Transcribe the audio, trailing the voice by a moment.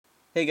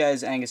Hey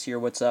guys, Angus here,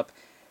 what's up?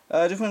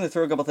 Just wanted to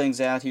throw a couple things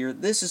out here.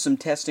 This is some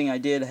testing I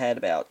did. I had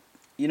about,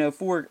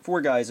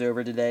 four guys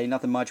over today,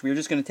 nothing much. We were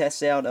just going to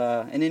test out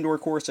an indoor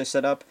course I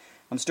set up.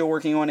 I'm still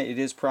working on it. It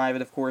is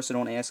private, of course, so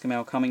don't ask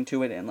about coming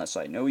to it unless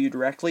I know you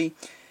directly.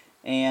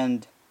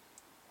 And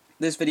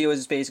this video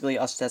is basically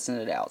us testing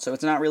it out. So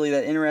it's not really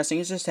that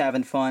interesting, it's just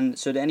having fun.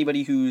 So to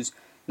anybody who's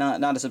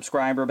not a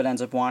subscriber but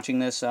ends up watching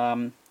this,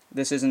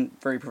 this isn't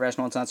very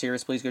professional, it's not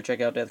serious. Please go check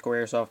out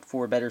Deathcore Airsoft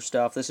for better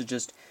stuff. This is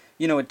just,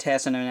 a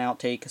test and an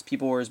outtake, because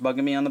people were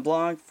bugging me on the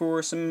blog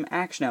for some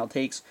action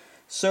outtakes.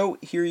 So,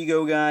 here you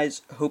go,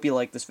 guys. Hope you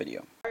like this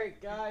video.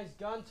 Alright, guys,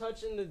 gun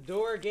touching the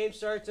door. Game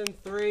starts in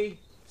 3,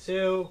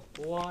 2,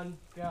 1,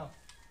 go.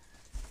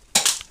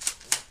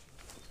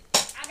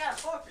 I got a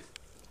focus.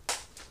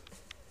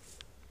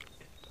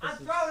 I'm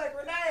throwing a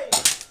grenade.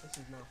 This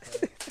is not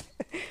fair.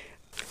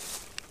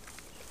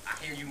 I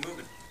hear you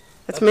moving.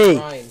 That's me.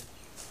 Ryan.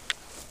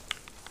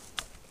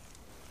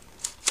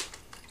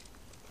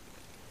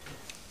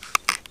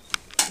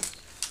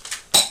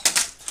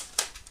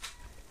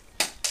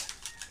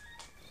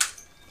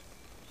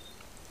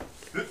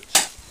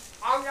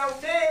 On your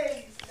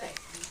knees.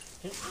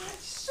 I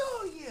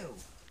saw you.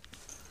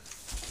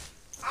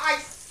 I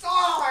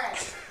saw it.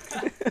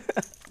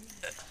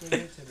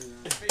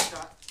 Face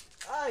shot.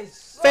 I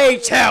saw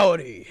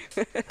Fatality!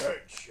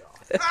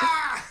 Headshot.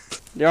 Ah!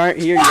 You aren't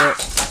here yet.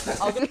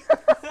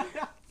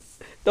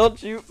 Don't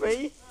shoot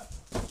me.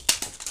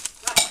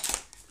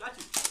 Got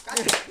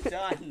you.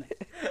 Done.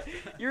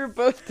 You were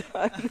both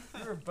done.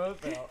 You were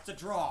both out. It's a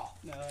draw.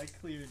 No, I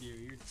cleared you.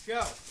 You're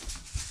Go.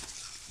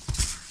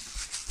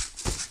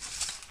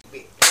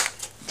 I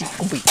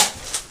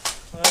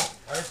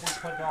just want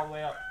to put it all the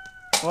way up.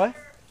 What?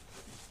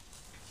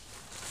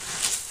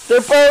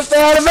 They're both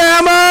out of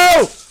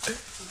ammo!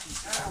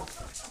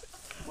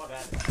 My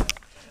bad.